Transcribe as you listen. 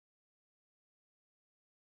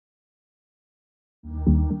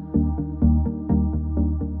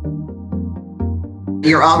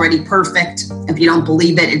You're already perfect. If you don't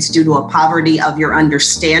believe it, it's due to a poverty of your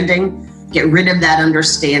understanding. Get rid of that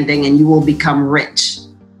understanding and you will become rich.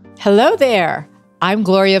 Hello there. I'm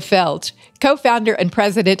Gloria Feldt, co-founder and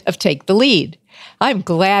president of Take the Lead. I'm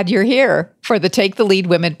glad you're here for the Take the Lead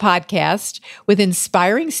Women podcast with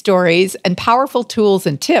inspiring stories and powerful tools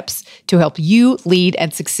and tips to help you lead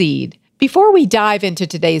and succeed. Before we dive into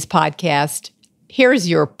today's podcast, here's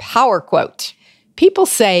your power quote. People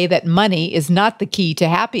say that money is not the key to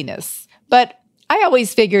happiness, but I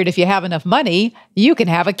always figured if you have enough money, you can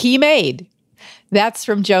have a key made. That's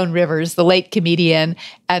from Joan Rivers, the late comedian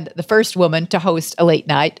and the first woman to host a late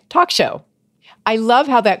night talk show. I love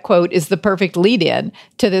how that quote is the perfect lead-in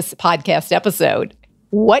to this podcast episode.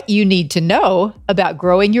 What you need to know about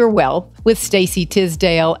growing your wealth with Stacey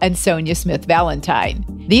Tisdale and Sonia Smith Valentine.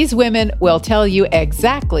 These women will tell you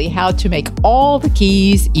exactly how to make all the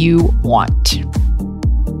keys you want.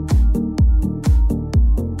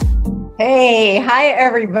 Hey, hi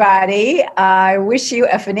everybody. I wish you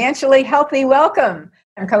a financially healthy welcome.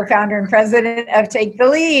 I'm co-founder and president of Take the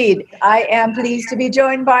Lead. I am pleased to be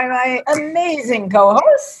joined by my amazing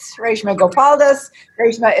co-host, Reshma Gopaldas.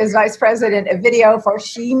 Reshma is vice president of video for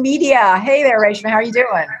She Media. Hey there, Reshma. How are you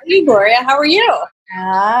doing? Hey, Gloria. How are you?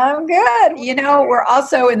 I'm good. You know, we're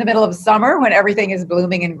also in the middle of summer when everything is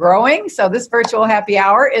blooming and growing. So this virtual happy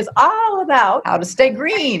hour is all about how to stay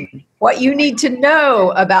green, what you need to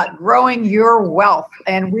know about growing your wealth.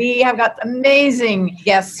 And we have got amazing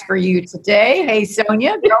guests for you today. Hey,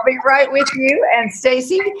 Sonia, they'll be right with you. And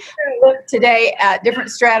Stacey, we're going to look today at different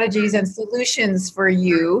strategies and solutions for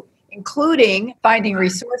you, including finding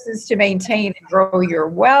resources to maintain and grow your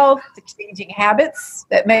wealth, changing habits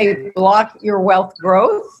that may block your wealth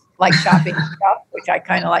growth, like shopping stuff, which I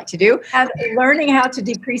kind of like to do, and learning how to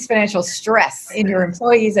decrease financial stress in your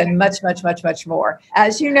employees and much, much, much, much more.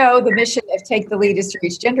 As you know, the mission of Take the Lead is to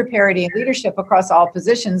reach gender parity and leadership across all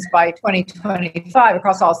positions by 2025,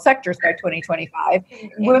 across all sectors by 2025.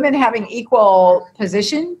 Women having equal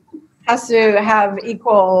position has to have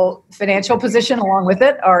equal financial position along with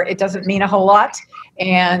it, or it doesn't mean a whole lot.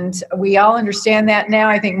 And we all understand that now,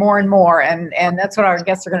 I think, more and more. And that's what our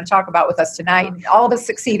guests are going to talk about with us tonight. All of us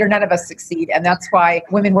succeed or none of us succeed. And that's why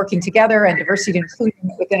women working together and diversity and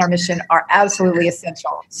inclusion within our mission are absolutely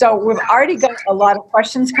essential. So we've already got a lot of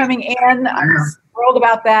questions coming in. I'm thrilled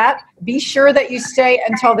about that. Be sure that you stay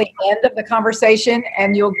until the end of the conversation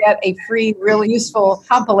and you'll get a free, really useful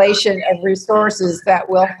compilation of resources that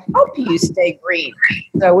will help you stay green.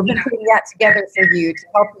 So we've been putting that together for you to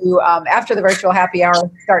help you after the virtual happy hour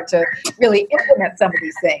start to really implement some of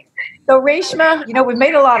these things. So Reshma, you know, we've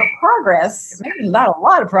made a lot of progress, maybe not a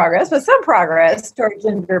lot of progress, but some progress toward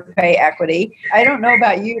gender pay equity. I don't know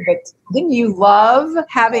about you, but didn't you love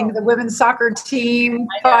having the women's soccer team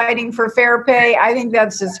fighting for fair pay? I think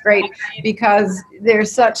that's just great because they're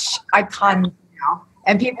such icons now.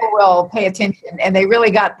 And people will pay attention, and they really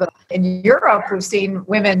got in Europe, we've seen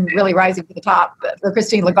women really rising to the top.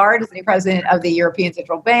 Christine Lagarde is the new president of the European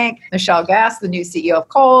Central Bank. Michelle Gass, the new CEO of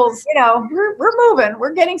Kohl's. You know, we're moving.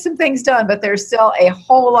 We're getting some things done, but there's still a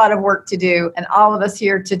whole lot of work to do. And all of us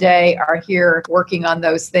here today are here working on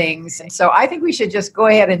those things. And so I think we should just go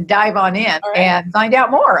ahead and dive on in and find out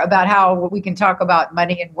more about how we can talk about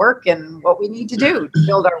money and work and what we need to do to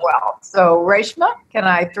build our wealth. So Reshma, can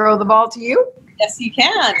I throw the ball to you? Yes, you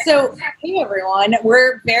can. So, hey, everyone.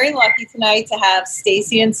 We're very lucky tonight to have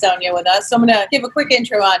Stacey and Sonia with us. So I'm going to give a quick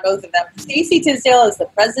intro on both of them. Stacey Tisdale is the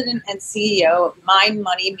president and CEO of Mind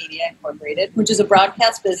Money Media Incorporated, which is a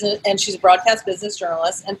broadcast business, and she's a broadcast business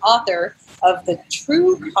journalist and author of The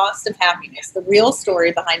True Cost of Happiness, the real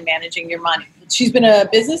story behind managing your money. She's been a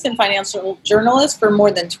business and financial journalist for more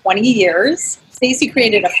than 20 years. Stacey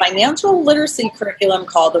created a financial literacy curriculum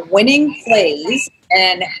called Winning Plays,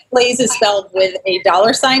 and plays is spelled with a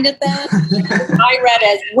dollar sign at the end. I read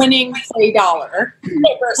as Winning Play Dollar.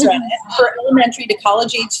 I first read it for elementary to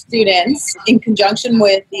college age students in conjunction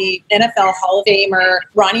with the NFL Hall of Famer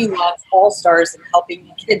Ronnie Lott's All-Stars and Helping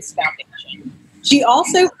Kids Foundation. She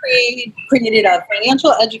also created a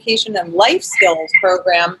financial education and life skills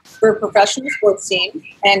program for professional sports teams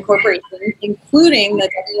and corporations, including the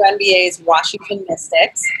WNBA's Washington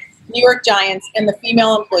Mystics, New York Giants, and the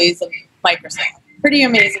female employees of Microsoft. Pretty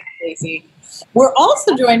amazing, Stacey. We're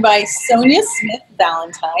also joined by Sonia Smith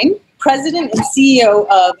Valentine, president and CEO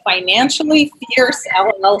of Financially Fierce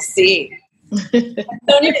LLC.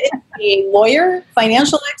 Sonia is a lawyer,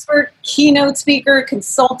 financial expert, keynote speaker,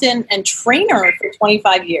 consultant, and trainer for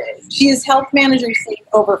 25 years. She has helped managers save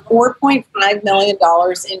over $4.5 million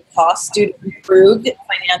in costs due to improved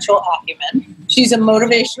financial acumen. She's a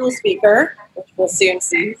motivational speaker, which we'll soon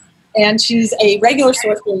see, and she's a regular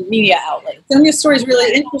source for media outlets. Sonia's story is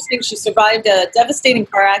really interesting. She survived a devastating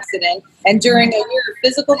car accident, and during a year of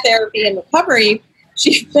physical therapy and recovery,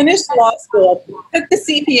 she finished law school, took the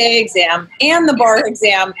CPA exam and the bar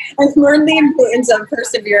exam, and learned the importance of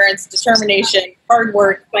perseverance, determination, hard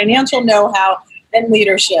work, financial know-how, and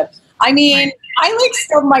leadership. I mean, I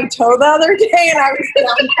stubbed my toe the other day, and I was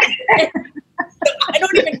down. I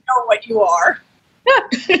don't even know what you are.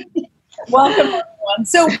 Welcome, everyone.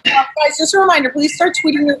 So, guys, just a reminder, please start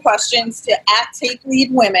tweeting your questions to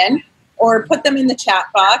 @TakeLeadWomen or put them in the chat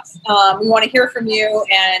box. We want to hear from you,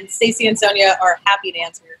 and Stacey and Sonia are happy to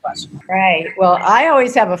answer your questions. Right. Well, I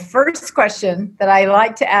always have a first question that I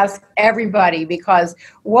like to ask everybody, because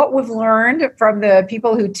what we've learned from the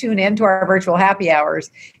people who tune into our virtual happy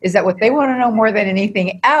hours is that what they want to know more than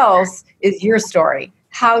anything else is your story.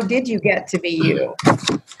 How did you get to be you?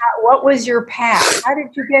 What was your path? How did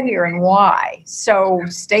you get here and why? So,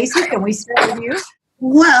 Stacey, can we start with you?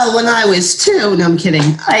 Well, when I was 2, no, I'm kidding.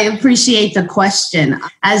 I appreciate the question.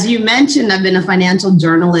 As you mentioned, I've been a financial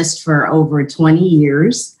journalist for over 20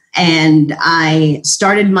 years, and I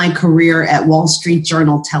started my career at Wall Street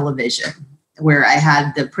Journal Television, where I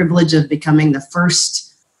had the privilege of becoming the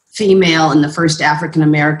first female and the first African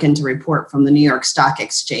American to report from the New York Stock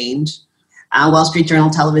Exchange. Wall Street Journal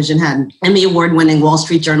Television had Emmy Award-winning Wall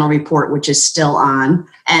Street Journal Report, which is still on.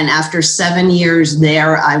 And after 7 years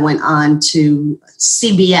there, I went on to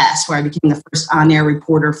CBS, where I became the first on-air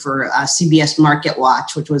reporter for CBS Market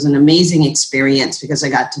Watch, which was an amazing experience because I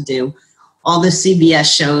got to do all the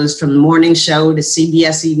CBS shows, from the morning show to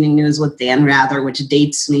CBS Evening News with Dan Rather, which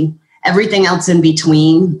dates me. Everything else in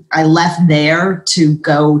between. I left there to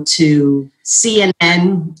go to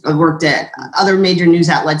CNN. I worked at other major news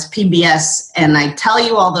outlets, PBS, and I tell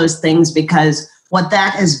you all those things because what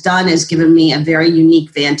that has done is given me a very unique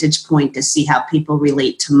vantage point to see how people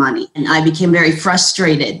relate to money. And I became very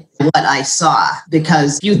frustrated with what I saw,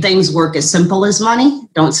 because few things work as simple as money.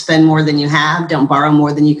 Don't spend more than you have. Don't borrow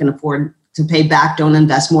more than you can afford to pay back. Don't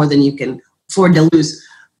invest more than you can afford to lose.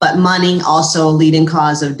 But money, also a leading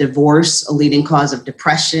cause of divorce, a leading cause of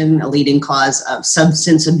depression, a leading cause of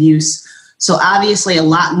substance abuse. So obviously a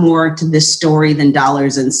lot more to this story than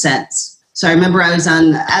dollars and cents. So I remember I was at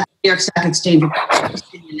the New York Stock Exchange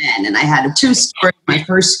CNN, and I had 2 stories. My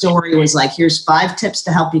first story was like, here's 5 tips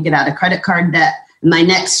to help you get out of credit card debt. And my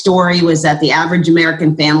next story was that the average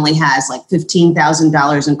American family has like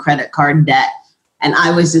 $15,000 in credit card debt. And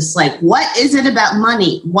I was just like, what is it about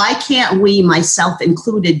money? Why can't we, myself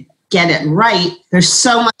included, get it right? There's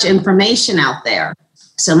so much information out there.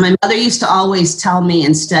 So my mother used to always tell me,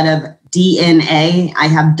 instead of DNA, I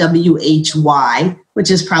have WHY,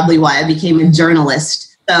 which is probably why I became a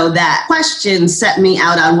journalist. So that question set me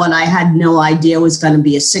out on what I had no idea was going to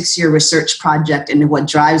be a 6-year research project into what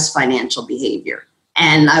drives financial behavior.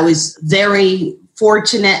 And I was very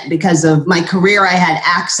fortunate because of my career. I had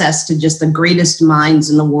access to just the greatest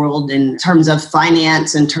minds in the world in terms of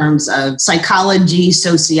finance, in terms of psychology,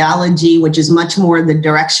 sociology, which is much more the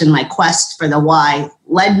direction my quest for the why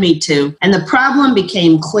led me to. And the problem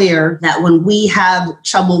became clear that when we have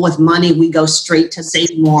trouble with money, we go straight to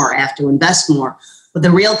save more, have to invest more. But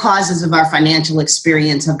the real causes of our financial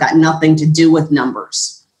experience have got nothing to do with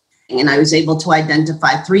numbers. And I was able to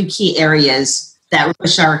identify 3 key areas that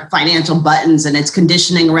push our financial buttons, and it's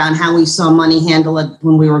conditioning around how we saw money handled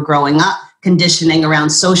when we were growing up, conditioning around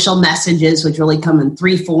social messages, which really come in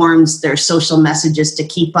 3 forms. There's social messages to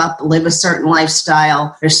keep up, live a certain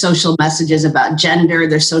lifestyle. There's social messages about gender.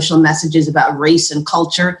 There's social messages about race and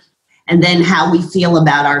culture, and then how we feel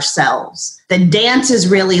about ourselves. The dance is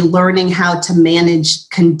really learning how to manage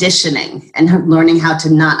conditioning and learning how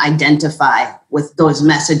to not identify with those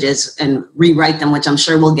messages and rewrite them, which I'm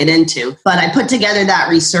sure we'll get into. But I put together that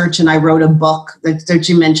research and I wrote a book that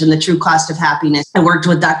you mentioned, The True Cost of Happiness. I worked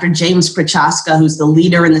with Dr. James Prochaska, who's the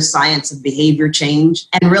leader in the science of behavior change,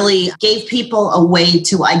 and really gave people a way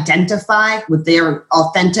to identify with their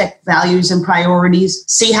authentic values and priorities,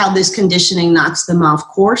 see how this conditioning knocks them off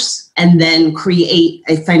course, and then create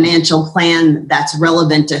a financial plan that's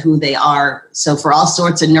relevant to who they are. So for all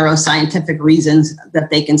sorts of neuroscientific reasons that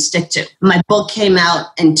they can stick to. My book came out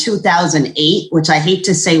in 2008, which I hate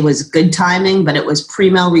to say was good timing, but it was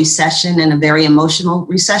pre-mill recession and a very emotional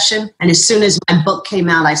recession. And as soon as my book came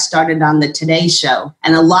out, I started on the Today Show.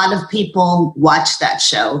 And a lot of people watched that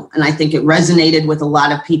show. And I think it resonated with a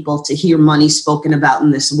lot of people to hear money spoken about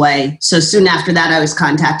in this way. So soon after that, I was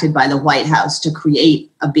contacted by the White House to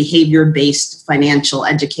create a behavior-based financial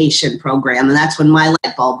education program. And that's when my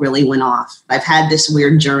light bulb really went off. I've had this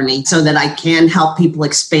weird journey so that I can help people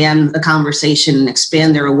expand the conversation and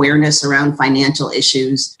expand their awareness around financial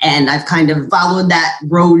issues. And I've kind of followed that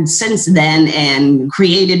road since then and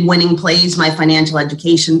created Winning Plays, my financial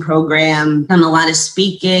education program, done a lot of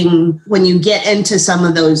speaking. When you get into some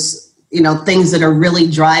of those things that are really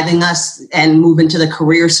driving us and move into the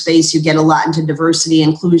career space, you get a lot into diversity,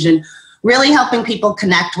 inclusion, really helping people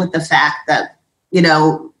connect with the fact that,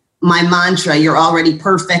 my mantra, you're already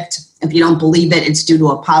perfect. If you don't believe it, it's due to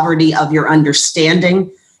a poverty of your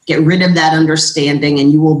understanding. Get rid of that understanding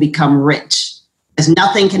and you will become rich. As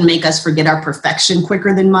nothing can make us forget our perfection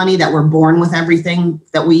quicker than money, that we're born with everything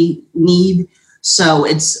that we need. So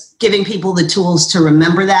it's giving people the tools to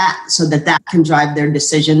remember that so that that can drive their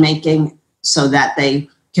decision making so that they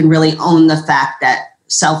can really own the fact that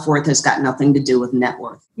self-worth has got nothing to do with net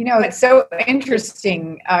worth. It's so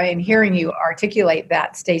interesting in hearing you articulate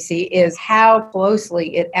that, Stacey, is how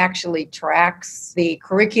closely it actually tracks the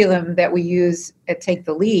curriculum that we use at Take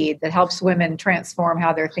the Lead that helps women transform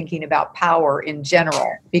how they're thinking about power in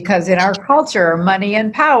general. Because in our culture, money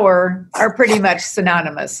and power are pretty much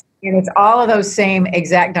synonymous. And it's all of those same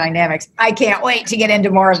exact dynamics. I can't wait to get into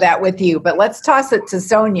more of that with you, but let's toss it to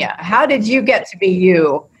Sonia. How did you get to be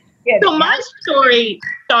you? So my story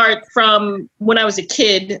starts from when I was a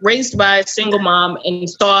kid, raised by a single mom, and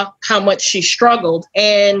saw how much she struggled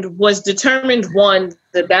and was determined, one,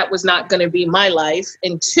 that was not going to be my life,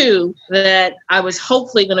 and two, that I was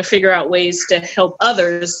hopefully going to figure out ways to help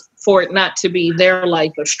others for it not to be their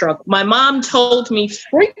life of struggle. My mom told me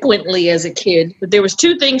frequently as a kid that there was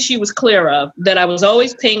two things she was clear of, that I was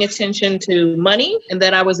always paying attention to money and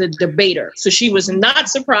that I was a debater. So she was not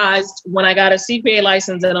surprised when I got a CPA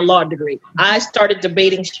license and a law degree. I started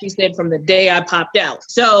debating, she said, from the day I popped out.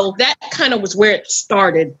 So that kind of was where it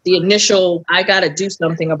started, the initial, I got to do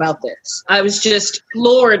something about this. I was just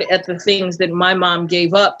floored at the things that my mom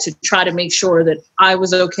gave up to try to make sure that I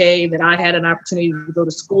was okay, that I had an opportunity to go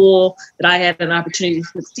to school, that I had an opportunity to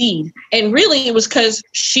succeed. And really it was because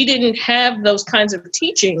she didn't have those kinds of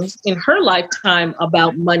teachings in her lifetime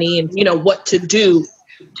about money and, what to do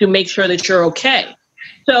to make sure that you're okay.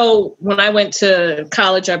 So when I went to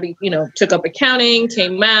college, I took up accounting,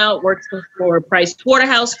 came out, worked for Price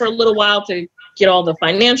Waterhouse for a little while to get all the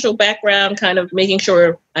financial background, kind of making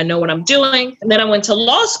sure I know what I'm doing. And then I went to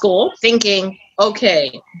law school thinking,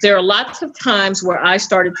 okay, there are lots of times where I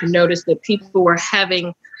started to notice that people were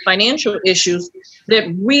having financial issues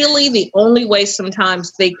that really the only way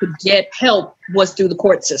sometimes they could get help was through the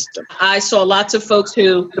court system. I saw lots of folks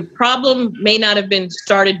who the problem may not have been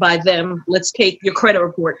started by them. Let's take your credit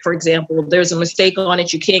report, for example. There's a mistake on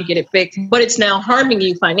it. You can't get it fixed, but it's now harming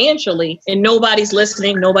you financially and nobody's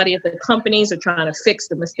listening. Nobody at the companies are trying to fix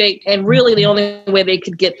the mistake. And really the only way they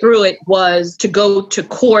could get through it was to go to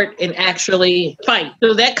court and actually fight.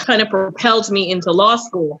 So that kind of propelled me into law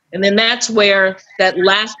school. And then that's where that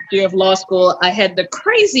last year of law school, I had the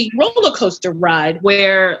crazy roller coaster ride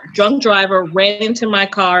where a drunk driver ran into my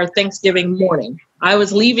car Thanksgiving morning. I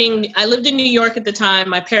lived in New York at the time.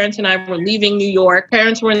 My parents and I were leaving New York.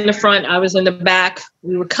 Parents were in the front. I was in the back.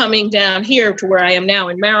 We were coming down here to where I am now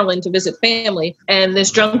in Maryland to visit family. And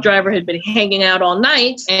this drunk driver had been hanging out all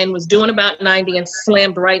night and was doing about 90 and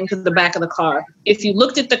slammed right into the back of the car. If you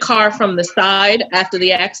looked at the car from the side after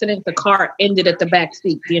the accident, the car ended at the back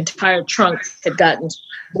seat. The entire trunk had gotten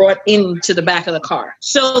brought into the back of the car.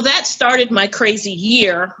 So that started my crazy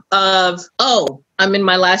year of, I'm in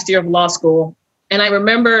my last year of law school. And I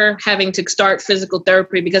remember having to start physical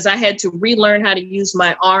therapy because I had to relearn how to use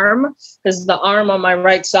my arm because the arm on my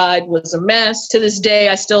right side was a mess. To this day,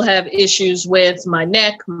 I still have issues with my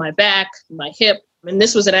neck, my back, my hip. And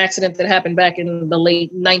this was an accident that happened back in the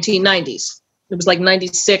late 1990s. It was like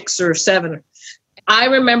 96 or 7. I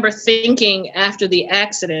remember thinking after the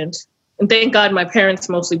accident, and thank God my parents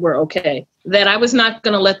mostly were okay, that I was not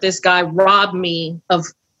going to let this guy rob me of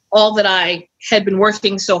all that I had been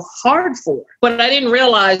working so hard for. But I didn't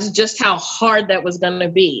realize just how hard that was going to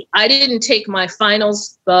be. I didn't take my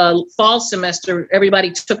finals the fall semester.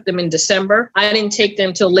 Everybody took them in December. I didn't take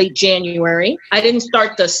them till late January. I didn't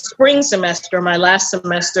start the spring semester, my last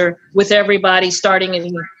semester, with everybody starting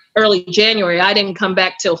in early January. I didn't come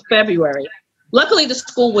back till February. Luckily, the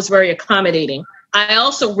school was very accommodating. I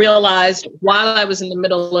also realized while I was in the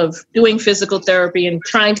middle of doing physical therapy and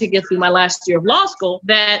trying to get through my last year of law school,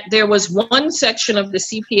 that there was one section of the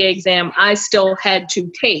CPA exam I still had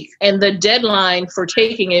to take. And the deadline for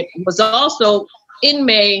taking it was also in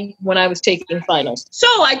May when I was taking finals. So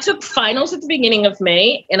I took finals at the beginning of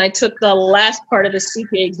May, and I took the last part of the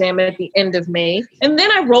CPA exam at the end of May. And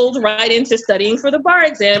then I rolled right into studying for the bar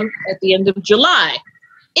exam at the end of July.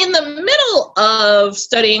 In the middle of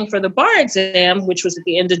studying for the bar exam, which was at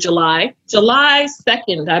the end of July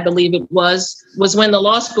 2nd, I believe it was when the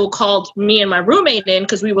law school called me and my roommate in,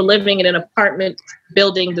 because we were living in an apartment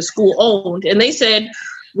building the school owned. And they said,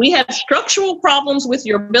 we have structural problems with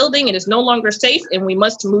your building. It is no longer safe, and we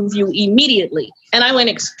must move you immediately. And I went,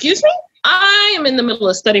 excuse me? I am in the middle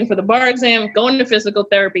of studying for the bar exam, going to physical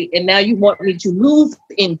therapy, and now you want me to move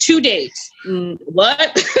in 2 days.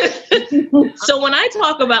 What? So when I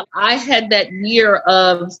talk about I had that year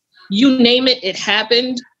of you name it, it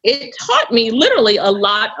happened, it taught me literally a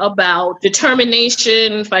lot about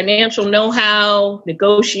determination, financial know-how,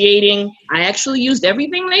 negotiating. I actually used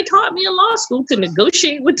everything they taught me in law school to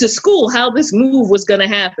negotiate with the school how this move was going to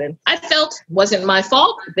happen. I felt it wasn't my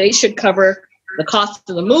fault. They should cover the cost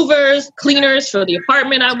of the movers, cleaners for the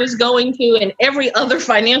apartment I was going to, and every other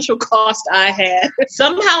financial cost I had.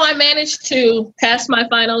 Somehow I managed to pass my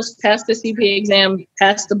finals, pass the CPA exam,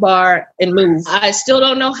 pass the bar, and move. I still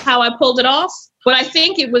don't know how I pulled it off, but I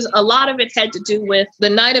think a lot of it had to do with the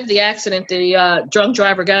night of the accident. The drunk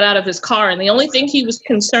driver got out of his car, and the only thing he was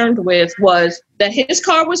concerned with was that his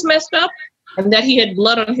car was messed up and that he had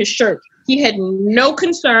blood on his shirt. He had no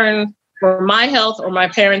concern for my health or my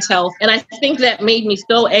parents' health. And I think that made me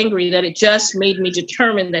so angry that it just made me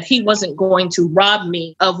determined that he wasn't going to rob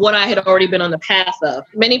me of what I had already been on the path of.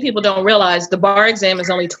 Many people don't realize the bar exam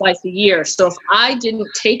is only twice a year. So if I didn't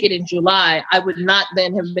take it in July, I would not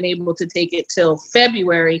then have been able to take it till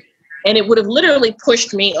February. And it would have literally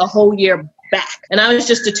pushed me a whole year back. And I was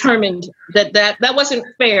just determined that wasn't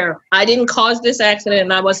fair. I didn't cause this accident,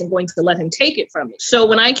 and I wasn't going to let him take it from me. So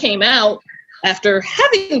when I came out, after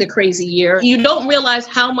having the crazy year, you don't realize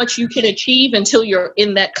how much you can achieve until you're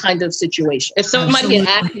in that kind of situation. If somebody had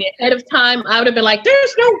asked me ahead of time, I would have been like,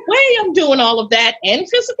 there's no way I'm doing all of that and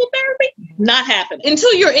physical therapy. Not happening.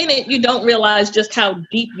 Until you're in it, you don't realize just how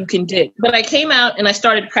deep you can dig. But I came out and I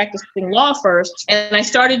started practicing law first, and I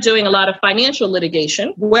started doing a lot of financial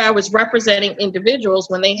litigation where I was representing individuals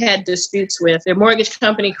when they had disputes with their mortgage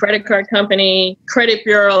company, credit card company, credit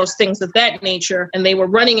bureaus, things of that nature. And they were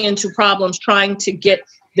running into problems trying to get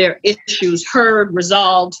their issues heard,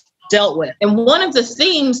 resolved, dealt with. And one of the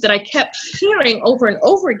themes that I kept hearing over and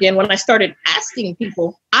over again when I started asking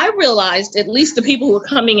people, I realized, at least the people who were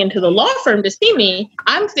coming into the law firm to see me,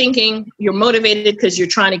 I'm thinking you're motivated because you're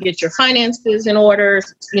trying to get your finances in order.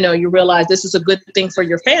 You know, you realize this is a good thing for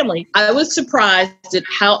your family. I was surprised at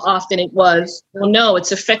how often it was, well, no,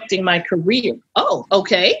 it's affecting my career. Oh,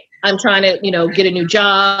 okay. I'm trying to, get a new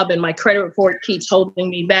job and my credit report keeps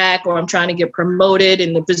holding me back, or I'm trying to get promoted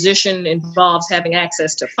and the position involves having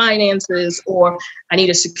access to finances, or I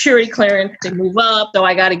need a security clearance to move up, so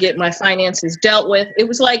I got to get my finances dealt with. It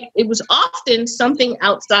was often something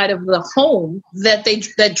outside of the home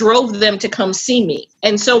that drove them to come see me.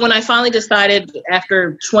 And so when I finally decided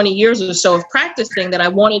after 20 years or so of practicing that I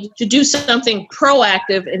wanted to do something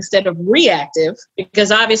proactive instead of reactive,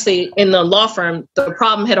 because obviously in the law firm, the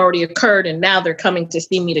problem had already occurred and now they're coming to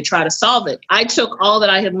see me to try to solve it. I took all that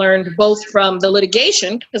I had learned both from the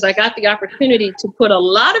litigation, because I got the opportunity to put a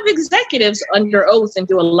lot of executives under oath and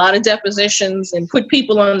do a lot of depositions and put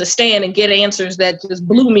people on the stand and get answers that just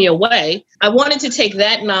blew me away. I wanted to take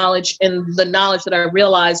that knowledge and the knowledge that I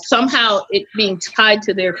realized somehow it being tied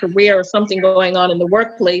to their career or something going on in the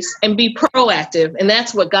workplace and be proactive. And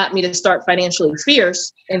that's what got me to start Financially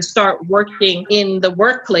Fierce and start working in the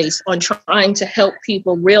workplace on trying to help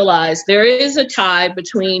people realize there is a tie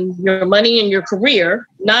between your money and your career,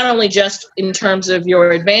 not only just in terms of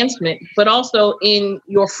your advancement, but also in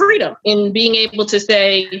your freedom, in being able to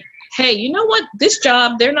say, hey, you know what? This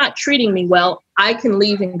job, they're not treating me well. I can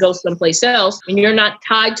leave and go someplace else. And you're not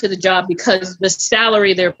tied to the job because the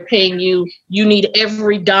salary they're paying you, you need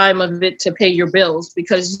every dime of it to pay your bills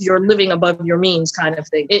because you're living above your means kind of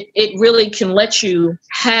thing. It really can let you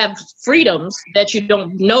have freedoms that you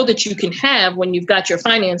don't know that you can have when you've got your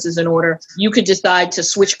finances in order. You could decide to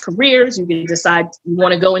switch careers. You could decide you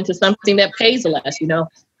want to go into something that pays less,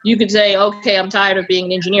 You could say, okay, I'm tired of being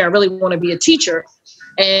an engineer. I really want to be a teacher.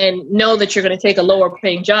 And know that you're going to take a lower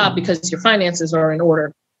paying job because your finances are in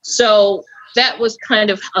order. So that was kind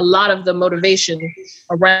of a lot of the motivation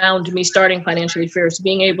around me starting Financially Fierce,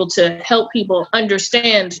 being able to help people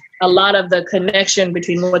understand a lot of the connection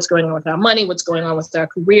between what's going on with our money, what's going on with our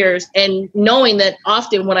careers, and knowing that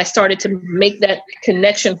often when I started to make that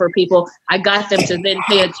connection for people, I got them to then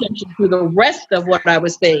pay attention to the rest of what I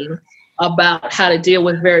was saying about how to deal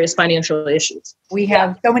with various financial issues. We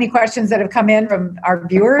have so many questions that have come in from our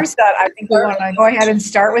viewers that I think we want to go ahead and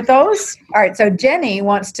start with those. All right, so Jenny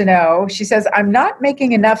wants to know, she says, I'm not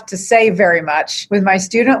making enough to save very much with my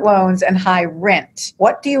student loans and high rent.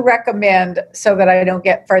 What do you recommend so that I don't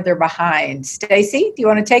get further behind? Stacy, do you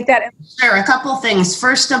want to take that? Sure, a couple things.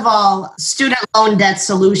 First of all, student loan debt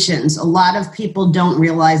solutions. A lot of people don't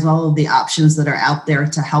realize all of the options that are out there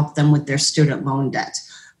to help them with their student loan debt.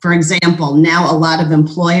 For example, now a lot of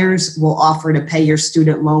employers will offer to pay your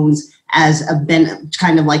student loans as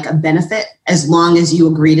kind of like a benefit, as long as you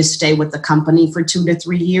agree to stay with the company for 2 to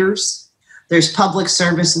 3 years. There's public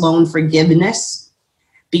service loan forgiveness.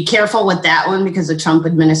 Be careful with that one because the Trump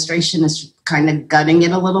administration is kind of gutting it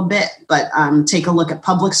a little bit, but take a look at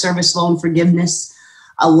public service loan forgiveness.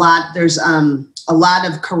 There's a lot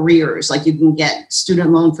of careers, like you can get student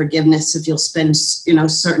loan forgiveness if you'll spend, a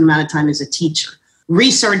certain amount of time as a teacher.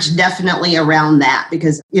 Research definitely around that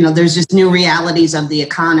because, there's just new realities of the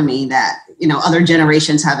economy that, other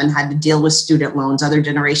generations haven't had to deal with student loans. Other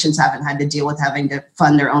generations haven't had to deal with having to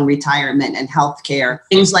fund their own retirement and healthcare.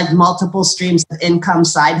 Things like multiple streams of income,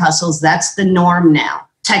 side hustles, that's the norm now.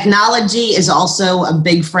 Technology is also a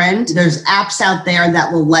big friend. There's apps out there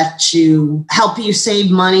that will help you save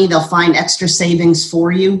money. They'll find extra savings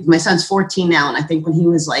for you. My son's 14 now, and I think when he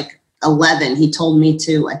was 11, he told me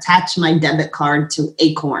to attach my debit card to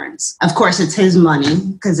Acorns. Of course, it's his money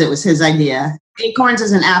because it was his idea. Acorns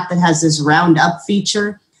is an app that has this round up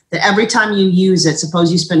feature that every time you use it, suppose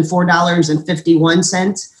you spend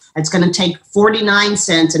 $4.51, it's going to take 49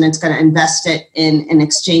 cents and it's going to invest it in an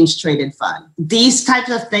exchange traded fund. These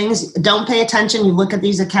types of things, don't pay attention. You look at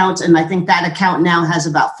these accounts, and I think that account now has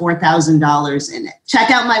about $4,000 in it.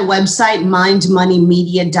 Check out my website,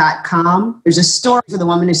 mindmoneymedia.com. There's a story for the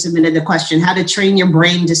woman who submitted the question, how to train your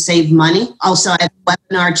brain to save money. Also, I have a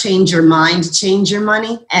webinar, Change Your Mind, Change Your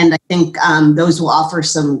Money. And I think those will offer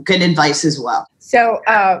some good advice as well. So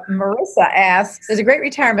Marissa asks, there's a great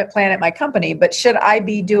retirement plan at my company, but should I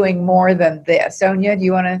be doing more than this? Sonia, do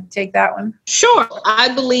you want to take that one? Sure. I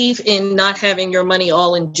believe in not having your money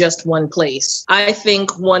all in just one place. I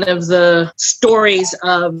think one of the stories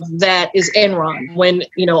of that is Enron, when,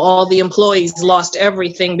 all the employees lost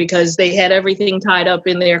everything because they had everything tied up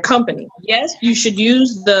in their company. Yes, you should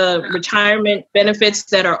use the retirement benefits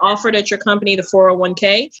that are offered at your company, the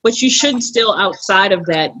 401k, but you should still, outside of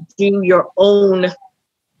that, do your own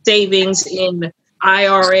savings in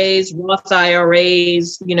IRAs, Roth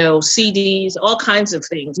IRAs, CDs, all kinds of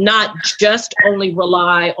things, not just only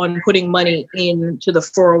rely on putting money into the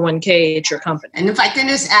 401k at your company. And if I can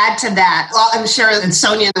just add to that, well, I'm sure that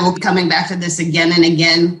Sonia will be coming back to this again and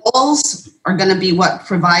again. Goals are going to be what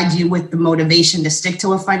provides you with the motivation to stick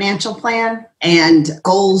to a financial plan. And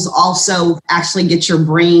goals also actually get your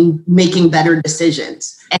brain making better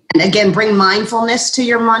decisions. And again, bring mindfulness to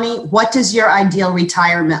your money. What does your ideal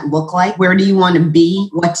retirement look like? Where do you want to be?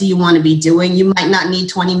 What do you want to be doing? You might not need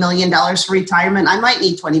 $20 million for retirement. I might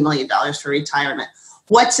need $20 million for retirement.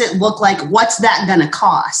 What's it look like? What's that going to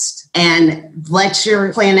cost? And let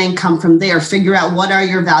your planning come from there. Figure out what are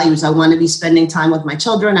your values. I want to be spending time with my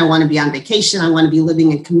children. I want to be on vacation. I want to be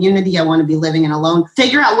living in community. I want to be living in alone.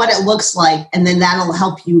 Figure out what it looks like, and then that'll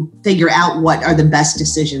help you figure out what are the best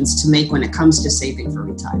decisions to make when it comes to saving for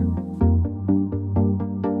retirement.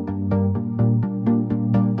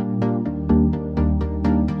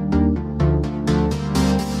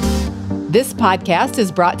 This podcast is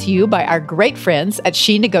brought to you by our great friends at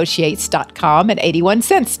SheNegotiates.com and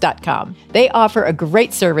 81cents.com. They offer a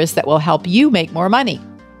great service that will help you make more money.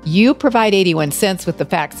 You provide 81 cents with the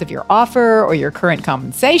facts of your offer or your current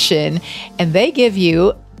compensation, and they give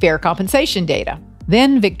you fair compensation data.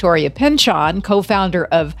 Then Victoria Pinchon, co-founder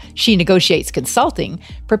of She Negotiates Consulting,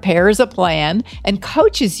 prepares a plan and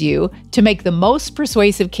coaches you to make the most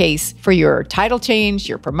persuasive case for your title change,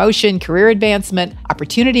 your promotion, career advancement,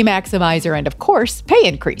 opportunity maximizer, and of course, pay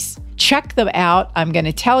increase. Check them out. I'm going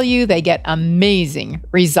to tell you, they get amazing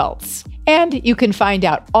results. And you can find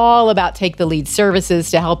out all about Take the Lead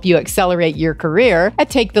services to help you accelerate your career at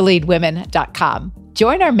taketheleadwomen.com.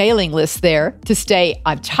 Join our mailing list there to stay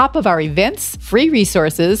on top of our events, free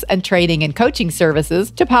resources, and training and coaching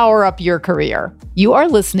services to power up your career. You are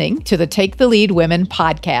listening to the Take the Lead Women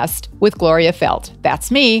podcast with Gloria Feldt. That's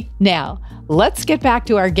me. Now, let's get back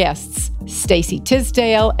to our guests, Stacy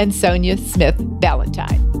Tisdale and Sonia Smith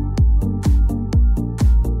Valentine.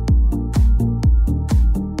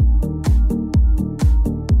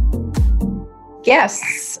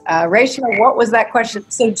 Yes. Rachel, what was that question?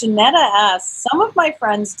 So Janetta asks, some of my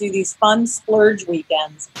friends do these fun splurge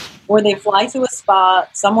weekends where they fly to a spa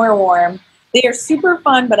somewhere warm They are super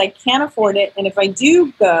fun, but I can't afford it. And if I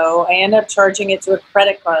do go, I end up charging it to a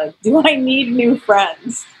credit card. Do I need new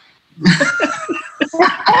friends?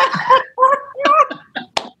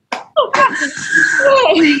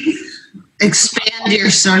 Expand your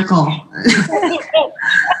circle. Like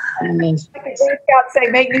the Boy Scouts say,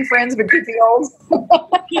 make new friends, but keep the old.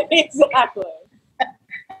 Exactly.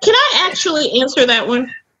 Can I actually answer that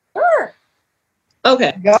one? Sure.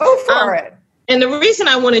 Okay. Go for it. And the reason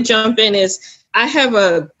I want to jump in is I have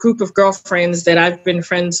a group of girlfriends that I've been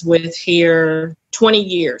friends with here 20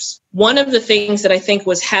 years. One of the things that I think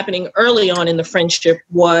was happening early on in the friendship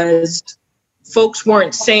was folks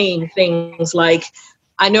weren't saying things like,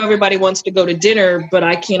 I know everybody wants to go to dinner, but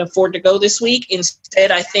I can't afford to go this week.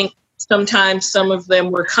 Instead, I think sometimes some of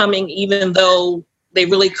them were coming even though they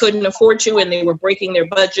really couldn't afford to, and they were breaking their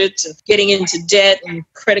budgets and getting into debt and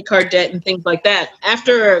credit card debt and things like that.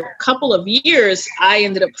 After a couple of years, I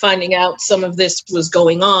ended up finding out some of this was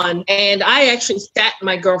going on. And I actually sat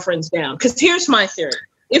my girlfriends down, because here's my theory.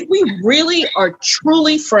 If we really are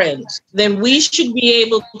truly friends, then we should be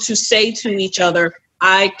able to say to each other,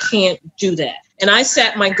 I can't do that. And I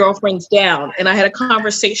sat my girlfriends down and I had a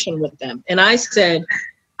conversation with them. And I said,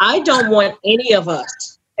 I don't want any of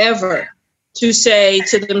us ever to say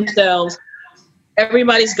to themselves,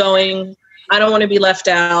 everybody's going, I don't want to be left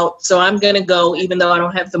out, so I'm going to go even though I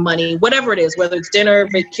don't have the money, whatever it is, whether it's dinner,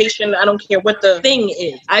 vacation, I don't care what the thing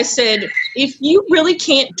is. I said, if you really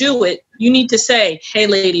can't do it, you need to say, hey,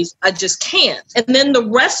 ladies, I just can't. And then the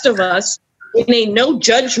rest of us in a no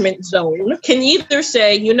judgment zone can either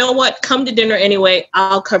say, you know what, come to dinner anyway,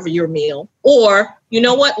 I'll cover your meal. Or, you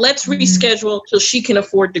know what, let's reschedule till she can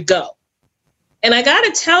afford to go. And I got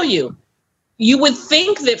to tell you, you would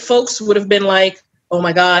think that folks would have been like, oh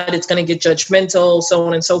my God, it's going to get judgmental, so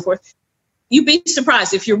on and so forth. You'd be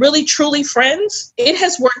surprised. If you're really, truly friends, it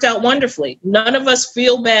has worked out wonderfully. None of us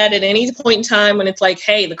feel bad at any point in time when it's like,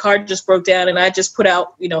 hey, the car just broke down and I just put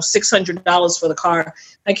out, $600 for the car.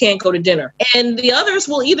 I can't go to dinner. And the others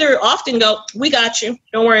will either often go, we got you,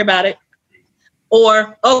 don't worry about it.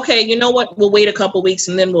 Or, okay, you know what, we'll wait a couple weeks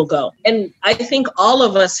and then we'll go. And I think all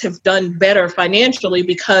of us have done better financially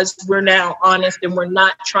because we're now honest and we're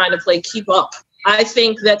not trying to play keep up. I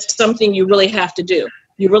think that's something you really have to do.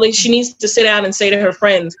 She needs to sit down and say to her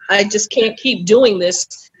friends, I just can't keep doing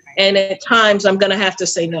this. And at times I'm going to have to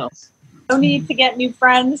say no. No need to get new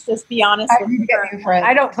friends. Just be honest with your friends.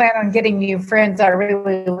 I don't plan on getting new friends. I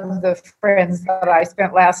really love the friends that I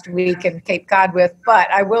spent last week in Cape Cod with.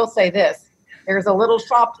 But I will say this. There's a little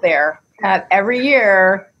shop there that every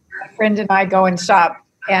year a friend and I go and shop.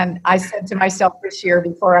 And I said to myself this year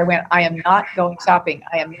before I went, I am not going shopping.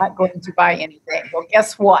 I am not going to buy anything. Well,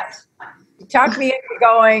 guess what? You talked me into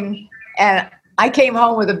going, and I came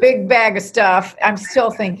home with a big bag of stuff. I'm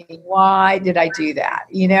still thinking, why did I do that?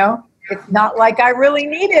 It's not like I really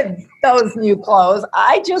needed those new clothes.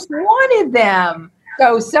 I just wanted them.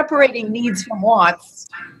 So separating needs from wants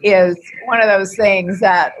is one of those things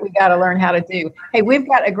that we got to learn how to do. Hey, we've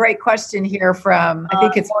got a great question here from, I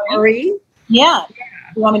think it's Marie. Yeah.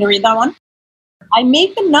 You want me to read that one? I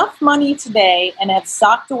make enough money today and have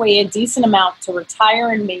socked away a decent amount to retire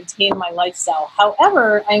and maintain my lifestyle.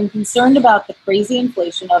 However, I am concerned about the crazy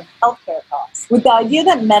inflation of healthcare costs. With the idea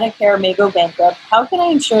that Medicare may go bankrupt, how can I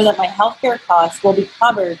ensure that my healthcare costs will be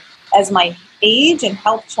covered as my age and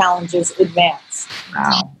health challenges advance?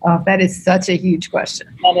 Wow. Oh, that is such a huge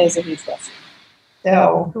question. That is a huge question.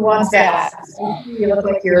 So who wants that? You look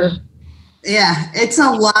like you're... Yeah, it's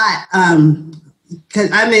a lot.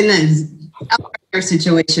 Because I'm in a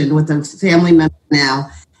situation with a family member now.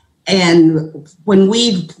 And when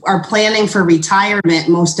we are planning for retirement,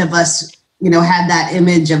 most of us, had that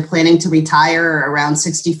image of planning to retire around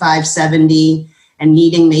 65, 70 and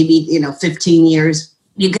needing maybe, 15 years.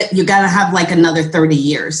 You got to have like another 30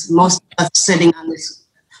 years. Most of us sitting on this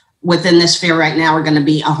within this sphere right now are going to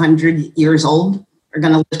be 100 years old, are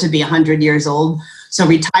going to live to be 100 years old. So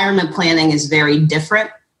retirement planning is very different.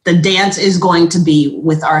 The dance is going to be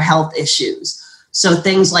with our health issues. So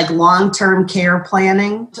things like long-term care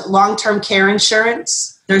planning, long-term care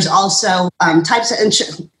insurance. There's also types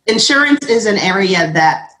of insurance is an area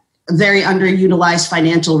that very underutilized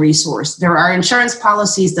financial resource. There are insurance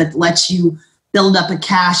policies that let you build up a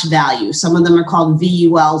cash value. Some of them are called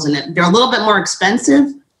VULs, and they're a little bit more expensive.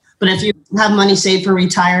 But if you have money saved for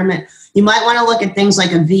retirement, you might want to look at things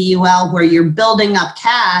like a VUL where you're building up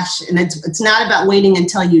cash, and it's not about waiting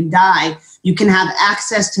until you die. You can have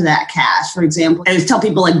access to that cash. For example, I always tell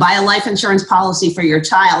people, like, buy a life insurance policy for your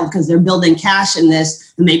child because they're building cash in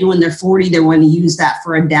this. And maybe when they're 40, they're going to use that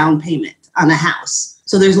for a down payment on a house.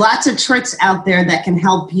 So there's lots of tricks out there that can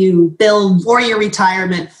help you build for your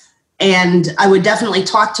retirement. And I would definitely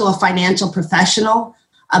talk to a financial professional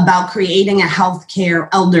about creating a healthcare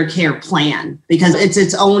elder care plan, because it's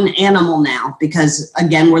its own animal now, because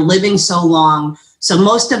again, we're living so long. So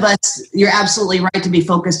most of us, you're absolutely right to be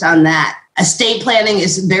focused on that. Estate planning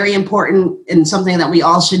is very important and something that we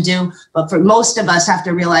all should do. But for most of us have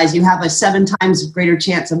to realize you have a 7 times greater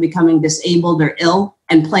chance of becoming disabled or ill,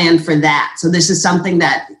 and plan for that. So this is something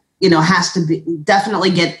that, has to be definitely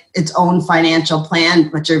get its own financial plan,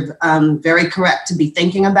 but you're very correct to be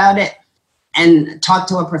thinking about it and talk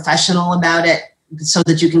to a professional about it so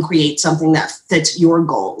that you can create something that fits your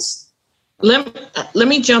goals. Let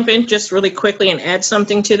me jump in just really quickly and add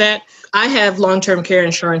something to that. I have long-term care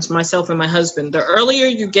insurance, myself and my husband. The earlier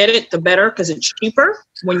you get it, the better, because it's cheaper.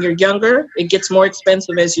 When you're younger, it gets more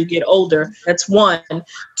expensive as you get older. That's one.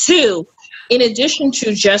 2, in addition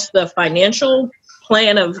to just the financial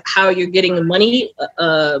plan of how you're getting the money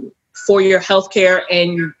for your healthcare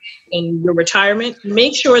and in your retirement,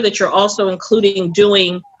 make sure that you're also including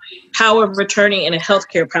doing power of attorney and a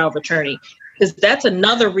healthcare power of attorney, because that's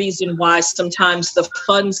another reason why sometimes the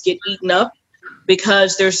funds get eaten up,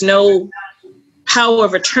 because there's no power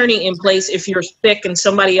of attorney in place if you're sick and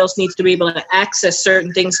somebody else needs to be able to access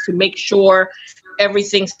certain things to make sure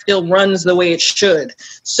everything still runs the way it should.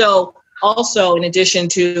 So also, in addition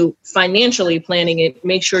to financially planning it,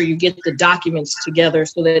 make sure you get the documents together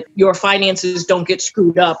so that your finances don't get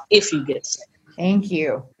screwed up if you get sick. Thank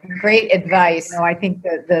you. Great advice. I think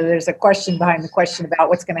that there's a question behind the question about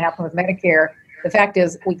what's going to happen with Medicare. The fact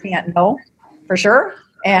is we can't know for sure.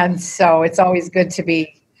 And so it's always good to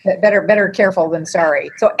be better careful than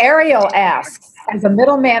sorry. So Ariel asks, as a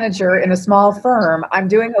middle manager in a small firm, I'm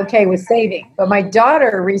doing okay with saving, but my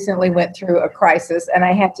daughter recently went through a crisis and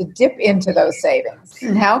I had to dip into those savings.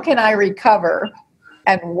 And how can I recover?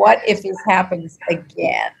 And what if this happens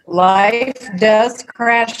again? Life does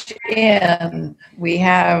crash in. We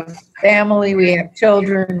have family, we have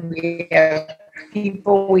children, we have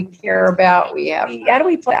people we care about. How do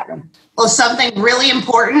we play that one? Well, something really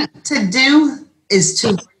important to do is to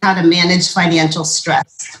learn how to manage financial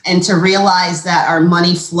stress and to realize that our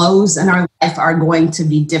money flows in our life are going to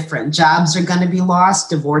be different. Jobs are going to be lost.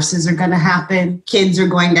 Divorces are going to happen. Kids are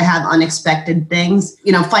going to have unexpected things.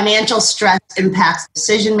 Financial stress impacts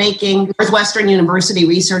decision-making. Northwestern University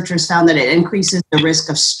researchers found that it increases the risk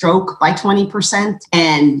of stroke by 20%.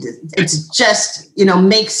 And it's just,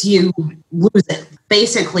 makes you lose it,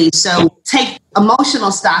 basically. So take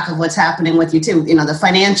emotional stock of what's happening with you too. The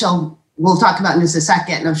financial, we'll talk about in just a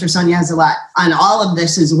second. And I'm sure Sonia has a lot on all of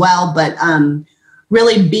this as well, but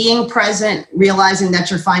really being present, realizing that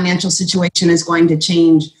your financial situation is going to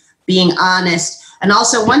change, being honest. And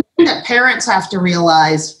also one thing that parents have to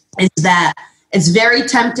realize is that it's very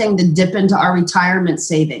tempting to dip into our retirement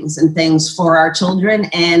savings and things for our children.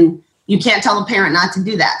 And you can't tell a parent not to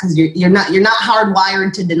do that, because you're not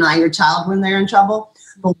hardwired to deny your child when they're in trouble.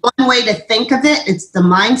 But one way to think of it, it's the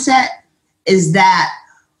mindset, is that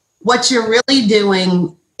what you're really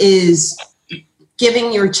doing is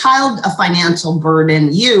giving your child a financial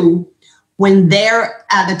burden, when they're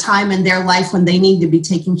at a time in their life when they need to be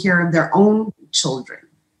taking care of their own children.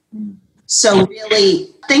 So really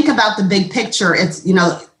think about the big picture. It's,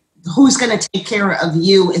 who's going to take care of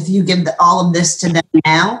you if you give all of this to them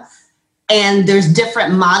now? And there's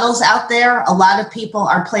different models out there. A lot of people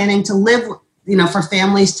are planning to live, for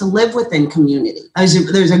families to live within community.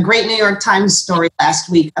 There's a great New York Times story last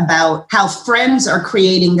week about how friends are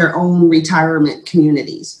creating their own retirement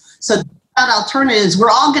communities. So about alternatives, we're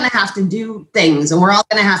all going to have to do things, and we're all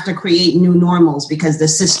going to have to create new normals, because the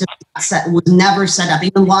system was never set up.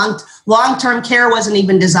 Even long-term care wasn't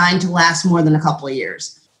even designed to last more than a couple of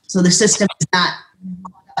years. So the system is not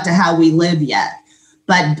up to how we live yet.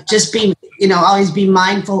 But just always be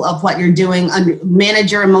mindful of what you're doing.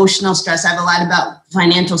 Manage your emotional stress. I have a lot about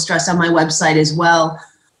financial stress on my website as well.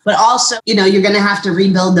 But also, you're going to have to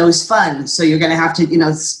rebuild those funds. So you're going to have to,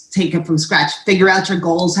 take it from scratch. Figure out your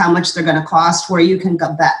goals, how much they're going to cost, where you can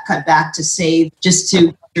cut back to save, just to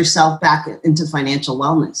get yourself back into financial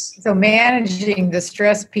wellness. So managing the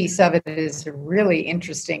stress piece of it is really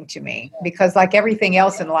interesting to me, because like everything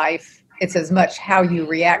else in life, it's as much how you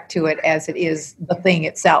react to it as it is the thing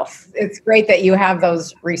itself. It's great that you have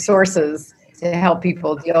those resources to help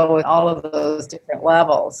people deal with all of those different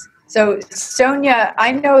levels. So Sonia,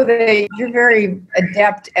 I know that you're very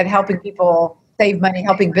adept at helping people save money,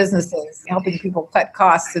 helping businesses, helping people cut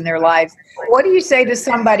costs in their lives. What do you say to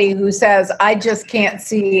somebody who says, I just can't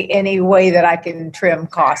see any way that I can trim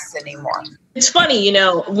costs anymore? It's funny,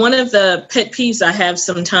 one of the pet peeves I have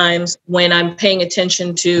sometimes when I'm paying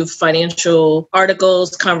attention to financial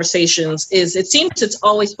articles, conversations, is it seems it's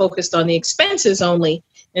always focused on the expenses only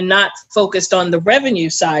and not focused on the revenue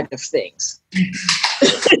side of things.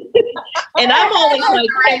 And I'm always like,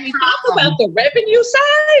 can we talk about the revenue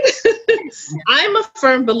side? I'm a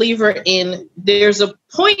firm believer in there's a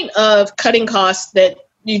point of cutting costs that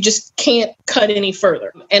you just can't cut any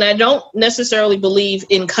further. And I don't necessarily believe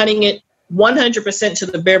in cutting it 100% to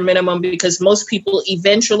the bare minimum, because most people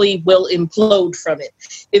eventually will implode from it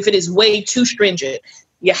if it is way too stringent.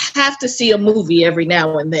 You have to see a movie every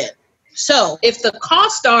now and then. So if the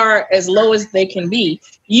costs are as low as they can be,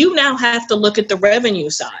 you now have to look at the revenue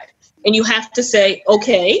side. And you have to say,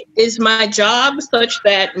 okay, is my job such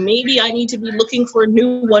that maybe I need to be looking for a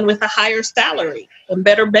new one with a higher salary and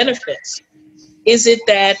better benefits? Is it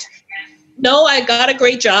that, no, I got a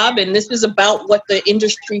great job and this is about what the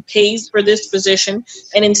industry pays for this position,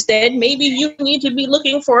 and instead maybe you need to be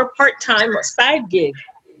looking for a part-time or side gig,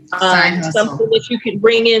 something that you can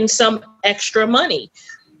bring in some extra money.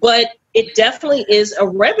 But it definitely is a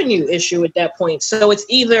revenue issue at that point. So it's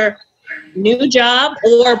either new job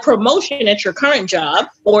or promotion at your current job,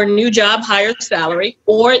 or new job, higher salary,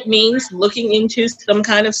 or it means looking into some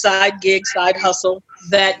kind of side gig, side hustle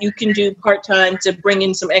that you can do part-time to bring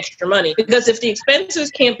in some extra money. Because if the expenses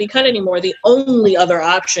can't be cut anymore, the only other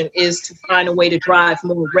option is to find a way to drive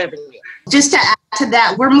more revenue. Just to add to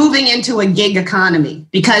that, we're moving into a gig economy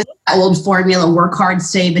because the old formula, work hard,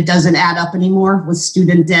 save, it doesn't add up anymore with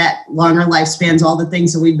student debt, longer lifespans, all the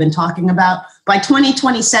things that we've been talking about. By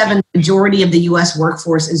 2027, the majority of the U.S.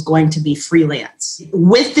 workforce is going to be freelance.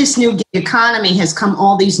 With this new gig economy has come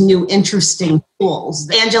all these new interesting tools.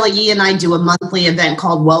 Angela Yee and I do a monthly event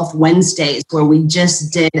called Wealth Wednesdays, where we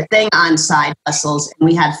just did a thing on side hustles. And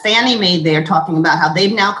we had Fannie Mae there talking about how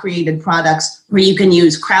they've now created products where you can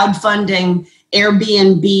use crowdfunding,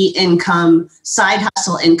 Airbnb income, side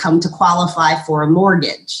hustle income to qualify for a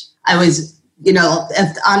mortgage. I was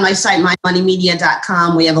on my site,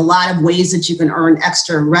 mymoneymedia.com, we have a lot of ways that you can earn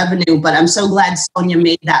extra revenue, but I'm so glad Sonia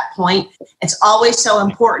made that point. It's always so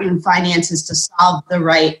important in finances to solve the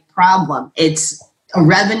right problem. It's a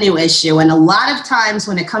revenue issue. And a lot of times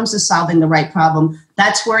when it comes to solving the right problem,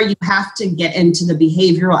 that's where you have to get into the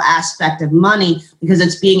behavioral aspect of money, because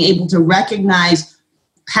it's being able to recognize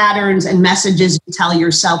patterns and messages you tell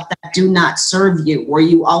yourself that do not serve you, or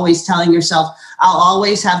you always telling yourself, I'll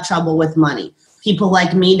always have trouble with money. People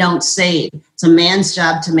like me don't save. It's a man's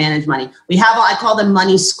job to manage money. We have, I call them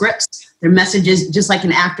money scripts. They're messages, just like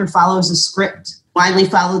an actor follows a script. Blindly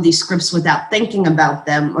follow these scripts without thinking about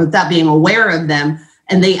them or without being aware of them.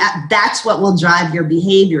 And that's what will drive your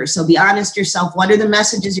behavior. So be honest yourself. What are the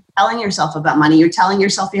messages you're telling yourself about money? You're telling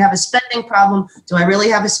yourself you have a spending problem. Do I really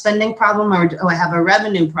have a spending problem, or do I have a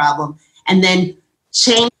revenue problem? And then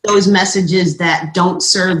change those messages that don't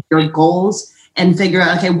serve your goals and figure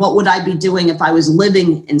out, okay, what would I be doing if I was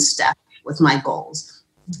living in step with my goals?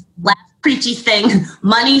 Last preachy thing,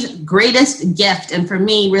 money's greatest gift. And for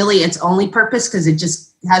me, really, its only purpose, because it just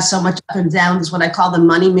has so much up and down, is what I call the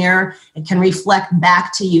money mirror. It can reflect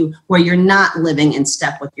back to you where you're not living in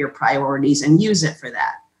step with your priorities, and use it for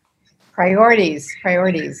that. Priorities,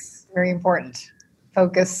 very important.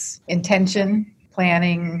 Focus, intention,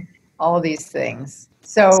 planning, all of these things.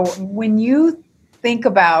 So when you think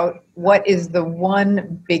about what is the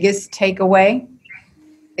one biggest takeaway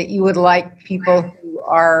that you would like people who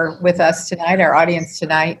are with us tonight, our audience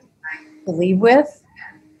tonight, to leave with,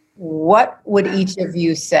 what would each of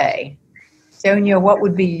you say? Sonia, what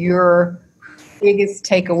would be your biggest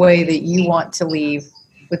takeaway that you want to leave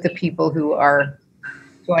with the people who are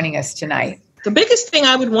joining us tonight? The biggest thing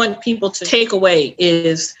I would want people to take away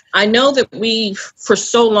is, I know that we, for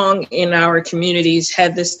so long in our communities,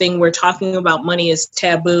 had this thing where talking about money is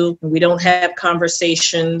taboo, and we don't have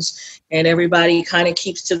conversations, and everybody kind of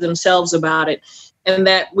keeps to themselves about it. And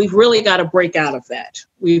that we've really got to break out of that.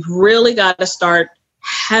 We've really got to start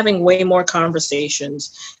having way more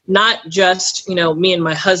conversations, not just, me and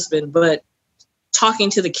my husband, but talking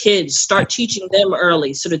to the kids, start teaching them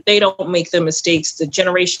early so that they don't make the mistakes the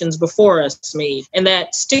generations before us made. And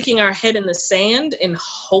that sticking our head in the sand and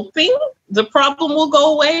hoping the problem will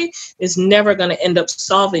go away is never going to end up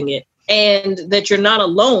solving it. And that you're not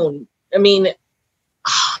alone. I mean,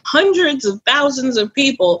 hundreds of thousands of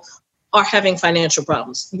people are having financial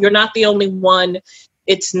problems. You're not the only one.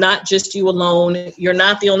 It's not just you alone. You're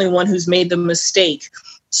not the only one who's made the mistake.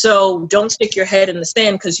 So don't stick your head in the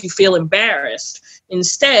sand because you feel embarrassed.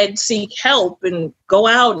 Instead, seek help and go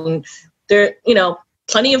out. And there,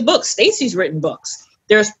 plenty of books. Stacy's written books.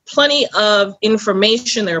 There's plenty of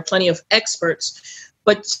information. There are plenty of experts,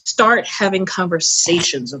 but start having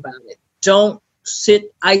conversations about it. Don't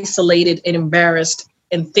sit isolated and embarrassed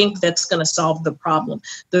and think that's going to solve the problem.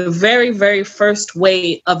 The very, very first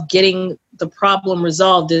way of getting the problem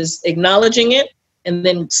resolved is acknowledging it, and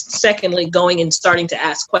then secondly, going and starting to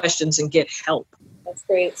ask questions and get help. That's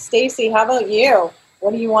great. Stacey, how about you?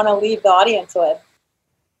 What do you want to leave the audience with?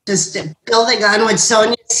 Just building on what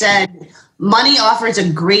Sonia said, money offers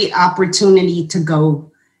a great opportunity to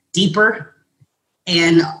go deeper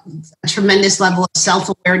and a tremendous level of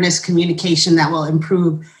self-awareness, communication that will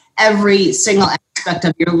improve every single aspect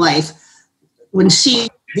of your life. When the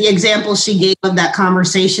example she gave of that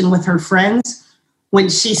conversation with her friends, when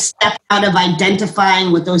she stepped out of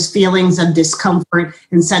identifying with those feelings of discomfort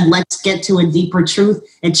and said, let's get to a deeper truth,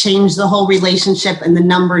 it changed the whole relationship and the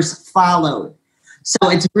numbers followed. So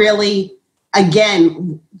it's really,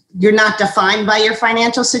 again, you're not defined by your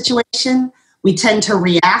financial situation. We tend to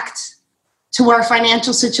react to our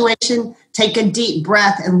financial situation. Take a deep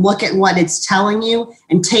breath and look at what it's telling you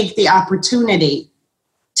and take the opportunity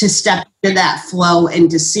to step into that flow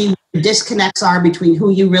and to see what the disconnects are between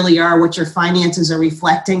who you really are, what your finances are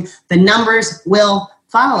reflecting. The numbers will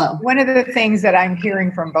follow. One of the things that I'm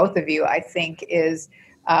hearing from both of you, I think, is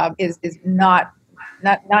not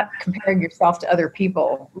comparing yourself to other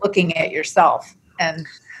people, looking at yourself and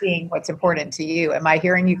seeing what's important to you. Am I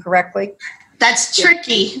hearing you correctly? That's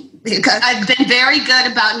tricky because I've been very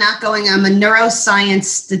good about not going. I'm a neuroscience,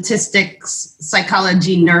 statistics,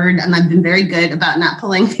 psychology nerd, and I've been very good about not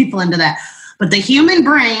pulling people into that. But the human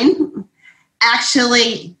brain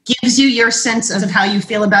actually gives you your sense of how you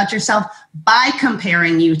feel about yourself by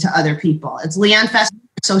comparing you to other people. It's Leon Festi's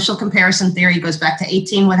social comparison theory, goes back to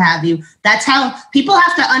 18, what have you. That's how people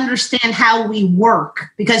have to understand how we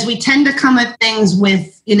work, because we tend to come at things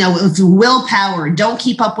with, with willpower. Don't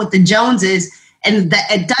keep up with the Joneses, and that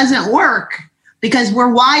it doesn't work because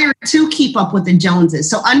we're wired to keep up with the Joneses.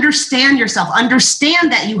 So understand yourself,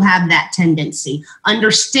 understand that you have that tendency,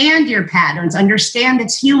 understand your patterns, understand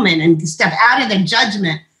it's human, and step out of the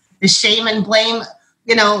judgment, the shame and blame.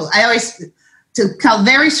 I always, to tell a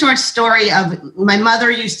very short story of my mother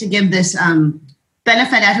used to give this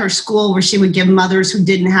benefit at her school where she would give mothers who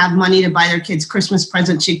didn't have money to buy their kids Christmas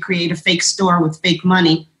presents. She'd create a fake store with fake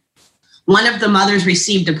money. One of the mothers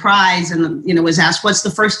received a prize and, was asked, what's the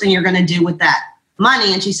first thing you're going to do with that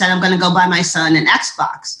money? And she said, I'm going to go buy my son an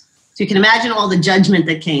Xbox. So you can imagine all the judgment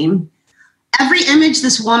that came. Every image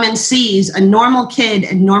this woman sees, a normal kid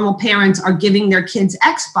and normal parents are giving their kids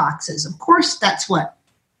Xboxes. Of course, that's what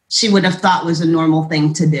she would have thought was a normal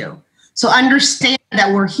thing to do. So understand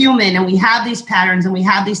that we're human and we have these patterns and we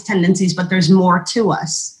have these tendencies, but there's more to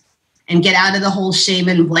us. And get out of the whole shame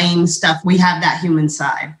and blame stuff. We have that human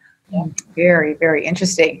side. Yeah, very, very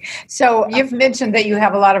interesting. So you've mentioned that you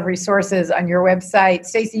have a lot of resources on your website.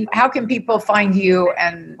 Stacey, how can people find you,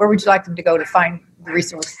 and where would you like them to go to find the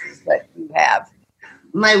resources that you have?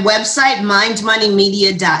 My website,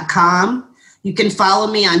 mindmoneymedia.com. You can follow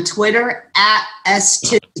me on Twitter at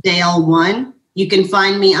stisdale1. You can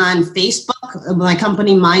find me on Facebook, my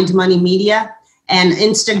company Mind Money Media, and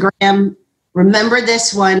Instagram. Remember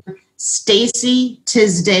this one, Stacey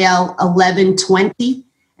Tisdale 1120.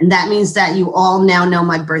 And that means that you all now know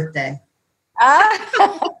my birthday.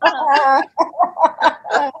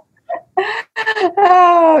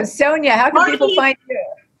 Oh, Sonia, how can people find you?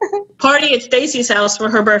 Party at Stacey's house for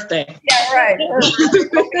her birthday. Yeah, right.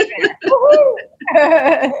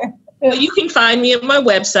 Well, you can find me at my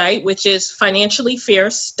website, which is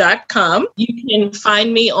financiallyfierce.com. You can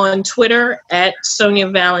find me on Twitter at Sonia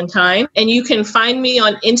Valentine, and you can find me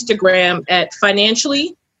on Instagram at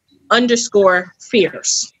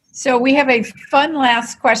financially_fierce. So we have a fun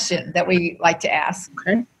last question that we like to ask.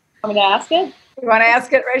 Okay. I'm going to ask it. You want to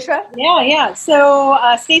ask it, Reshma? Yeah. So,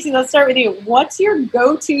 Stacey, let's start with you. What's your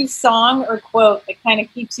go-to song or quote that kind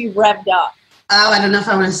of keeps you revved up? Oh, I don't know if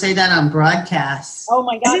I want to say that on broadcast. Oh,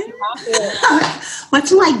 my gosh, you have to.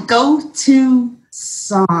 What's my go-to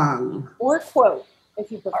song? Or quote,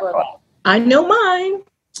 if you prefer that. I know mine.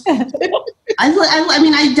 I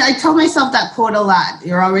tell myself that quote a lot.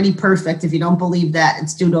 You're already perfect. If you don't believe that,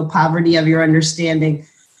 it's due to a poverty of your understanding.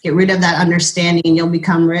 Get rid of that understanding and you'll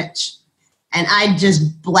become rich. And I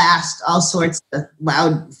just blast all sorts of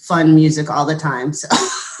loud, fun music all the time. So.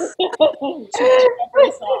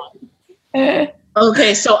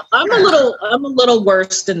 Okay, so I'm a little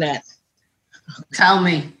worse than that. Tell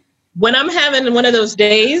me. When I'm having one of those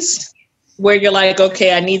days where you're like,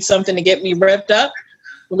 okay, I need something to get me revved up,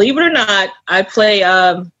 believe it or not, I play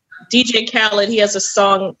DJ Khaled. He has a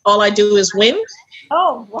song, All I Do Is Win.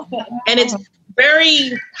 Oh, love it. And it's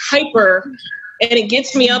very hyper, and it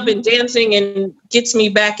gets me up and dancing and gets me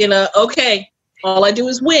back in okay, all I do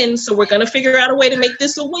is win, so we're going to figure out a way to make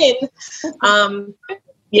this a win.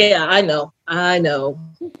 Yeah, I know.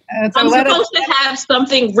 I'm supposed to have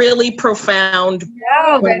something really profound.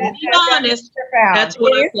 No, but to be honest, that's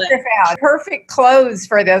what I play. Profound. Perfect close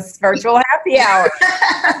for this virtual happy hour.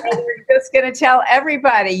 We're just going to tell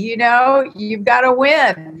everybody, you've got a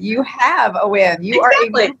win. You have a win. You are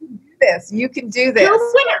able to do this. You can do this. You're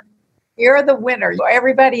a winner. You're the winner.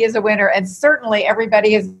 Everybody is a winner. And certainly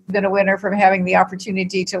everybody has been a winner from having the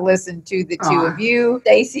opportunity to listen to the two of you,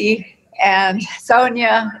 Stacey and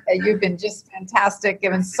Sonia. You've been just fantastic,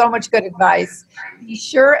 given so much good advice. Be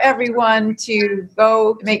sure, everyone, to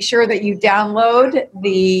go make sure that you download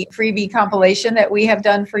the freebie compilation that we have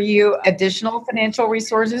done for you, additional financial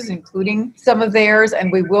resources, including some of theirs.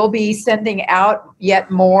 And we will be sending out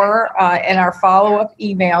yet more in our follow-up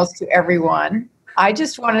emails to everyone. I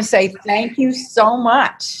just want to say thank you so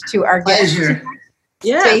much to our guests.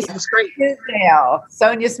 Yeah, Stacey that's great. Tisdale,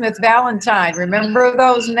 Sonia Smith-Valentine. Remember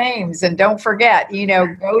those names, and don't forget,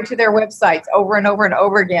 go to their websites over and over and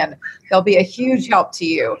over again. They'll be a huge help to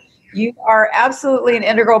you. You are absolutely an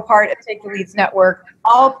integral part of Take the Lead's network.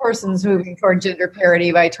 All persons moving toward gender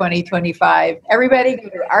parity by 2025. Everybody go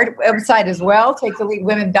to our website as well,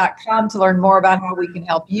 taketheleadwomen.com, to learn more about how we can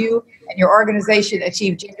help you and your organization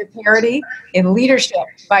achieve gender parity in leadership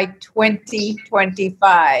by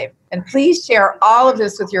 2025. And please share all of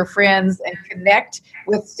this with your friends and connect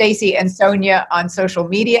with Stacey and Sonia on social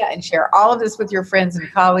media, and share all of this with your friends and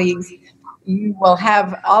colleagues. You will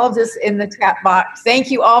have all of this in the chat box. Thank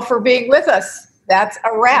you all for being with us. That's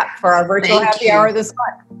a wrap for our virtual happy hour this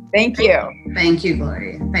month. Thank you. Thank you,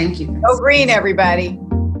 Gloria. Thank you. Go green, everybody.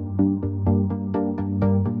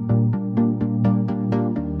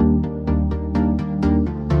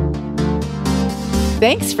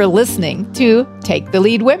 Thanks for listening to Take the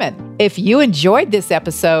Lead Women. If you enjoyed this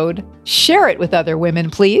episode, share it with other women,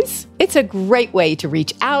 please. It's a great way to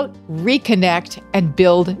reach out, reconnect, and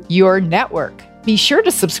build your network. Be sure to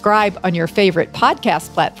subscribe on your favorite podcast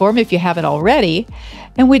platform if you haven't already.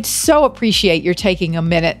 And we'd so appreciate your taking a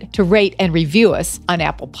minute to rate and review us on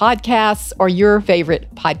Apple Podcasts or your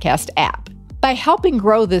favorite podcast app. By helping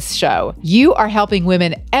grow this show, you are helping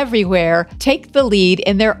women everywhere take the lead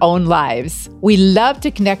in their own lives. We love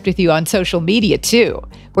to connect with you on social media too,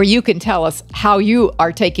 where you can tell us how you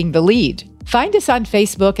are taking the lead. Find us on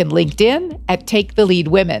Facebook and LinkedIn at Take the Lead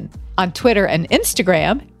Women, on Twitter and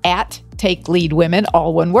Instagram at Take Lead Women,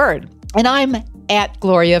 all one word. And I'm at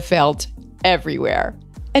Gloria Feldt everywhere.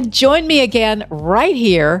 And join me again right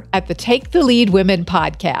here at the Take the Lead Women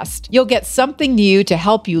podcast. You'll get something new to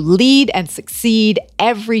help you lead and succeed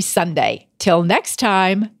every Sunday. Till next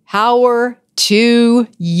time, power to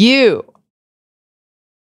you.